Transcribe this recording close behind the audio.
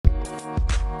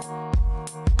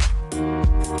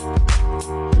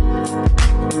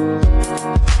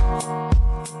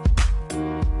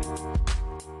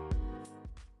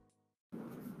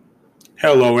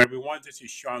Hello, everyone. This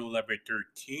is Sean Levitt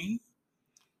 13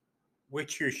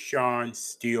 with your Sean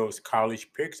Steele's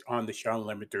College Picks on the Sean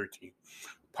Levitt 13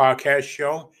 podcast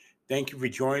show. Thank you for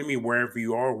joining me wherever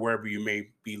you are, wherever you may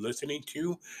be listening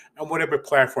to, and whatever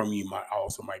platform you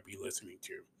might be listening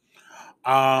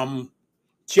to.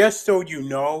 Just so you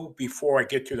know, before I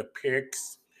get to the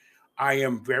picks, I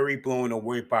am very blown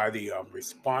away by the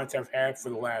response I've had for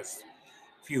the last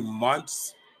few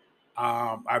months.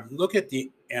 I've looked at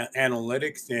the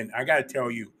analytics, and I got to tell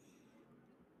you,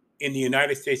 in the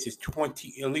United States is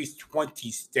at least 20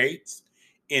 states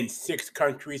in 6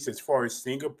 countries as far as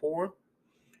Singapore.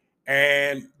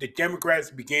 And the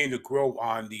demographics began to grow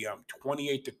on the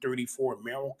 28 to 34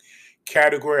 male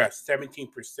category at 17%,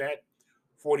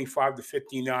 45 to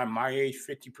 59, my age,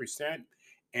 50%,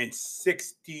 and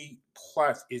 60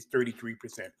 plus is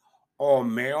 33%. All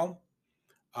male.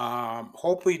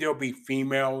 Hopefully, there'll be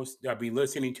females that'll be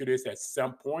listening to this at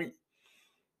some point.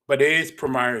 But it is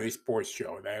primarily a sports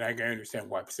show, and I can understand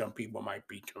why some people might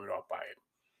be turned off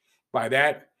by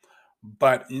that.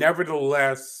 But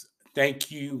nevertheless, thank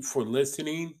you for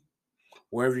listening,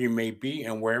 wherever you may be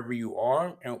and wherever you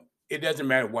are. And it doesn't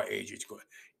matter what age it's going,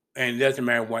 and it doesn't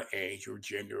matter what age or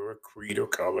gender or creed or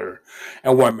color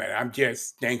and what matter. I'm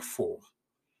just thankful,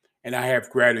 and I have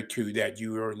gratitude that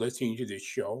you are listening to this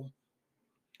show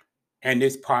and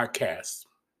this podcast.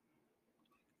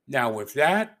 Now, with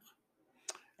that,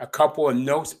 a couple of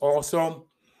notes also.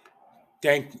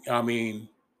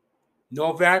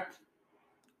 Novak,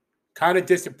 kind of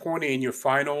disappointed in your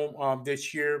final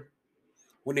this year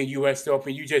when the U.S.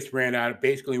 Open. You just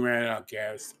basically ran out of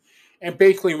gas, and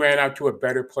basically ran out to a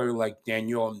better player like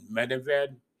Daniel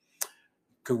Medvedev.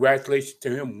 Congratulations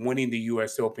to him winning the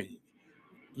U.S. Open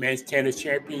Men's Tennis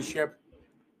Championship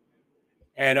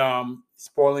and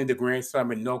spoiling the Grand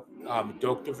Slam in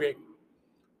Djokovic.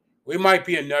 We might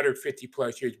be another 50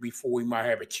 plus years before we might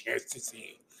have a chance to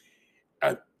see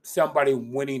somebody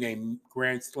winning a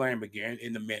Grand Slam again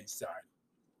in the men's side.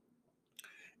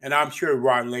 And I'm sure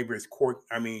Rod Laver is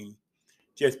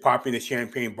just popping the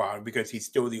champagne bottle because he's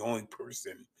still the only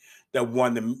person that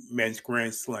won the men's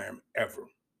Grand Slam ever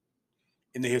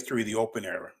in the history of the Open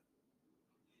era.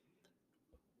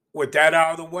 With that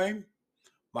out of the way,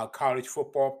 my college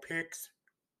football picks,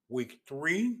 week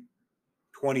 3,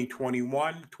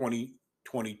 2021,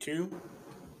 2022.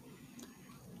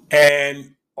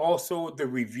 And also the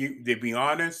review, to be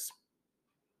honest,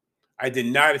 I did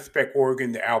not expect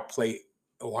Oregon to outplay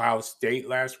Ohio State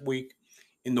last week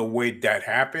in the way that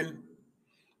happened.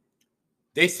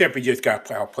 They simply just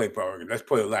got outplayed by Oregon. Let's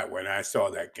put it that way. And I saw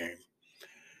that game.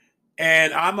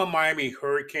 And I'm a Miami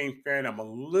Hurricane fan. I'm a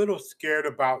little scared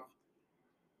about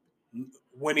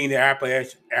winning the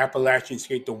Appalachian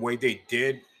State the way they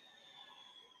did.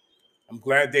 I'm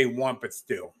glad they won, but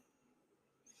still.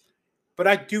 But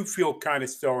I do feel kind of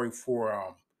sorry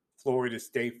for Florida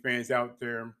State fans out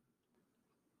there.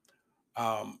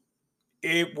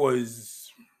 It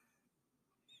was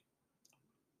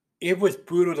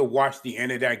brutal to watch the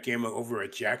end of that game over a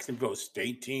Jacksonville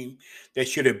State team that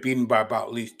should have beaten by about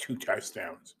at least 2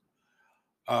 touchdowns.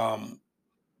 And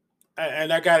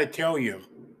I got to tell you,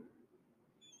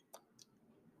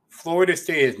 Florida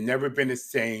State has never been the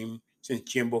same since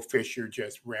Jimbo Fisher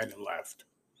just ran and left.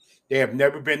 They have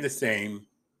never been the same.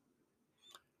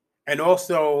 And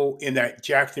also in that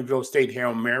Jacksonville State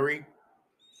Hail Mary,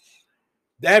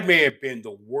 that may have been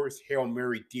the worst Hail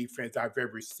Mary defense I've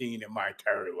ever seen in my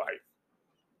entire life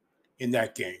in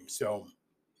that game. So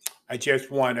I just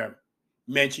want to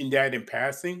mention that in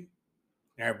passing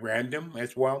at random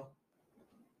as well.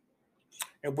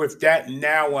 And with that,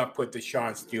 now I put the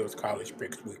Sean Steele's College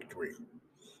Picks Week 3.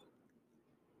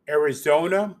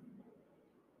 Arizona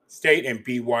State and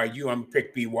BYU. I'm going to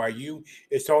pick BYU.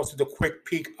 It's also the quick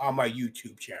peek on my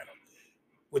YouTube channel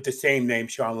with the same name,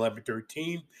 Sean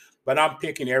 1113. But I'm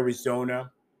picking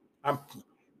Arizona. I'm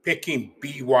picking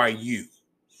BYU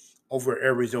over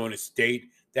Arizona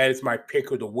State. That is my pick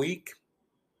of the week.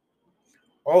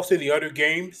 Also, the other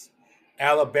games,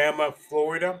 Alabama,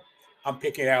 Florida. I'm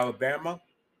picking Alabama.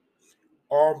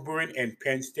 Auburn and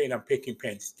Penn State. I'm picking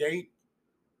Penn State.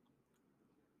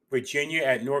 Virginia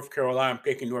at North Carolina. I'm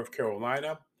picking North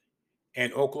Carolina.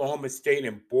 And Oklahoma State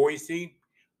and Boise.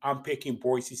 I'm picking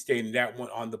Boise State in that one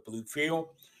on the blue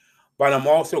field. But I'm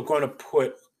also going to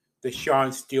put the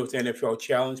Sean Steele's NFL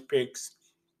Challenge picks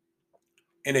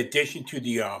in addition to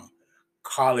the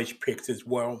college picks as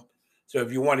well. So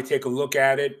if you want to take a look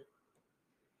at it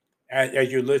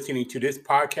as you're listening to this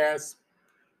podcast,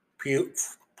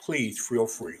 please feel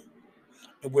free.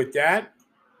 And with that,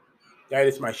 that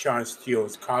is my Sean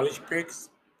Steele's college picks.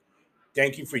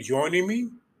 Thank you for joining me.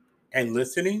 and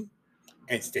listening,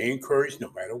 and stay encouraged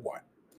no matter what.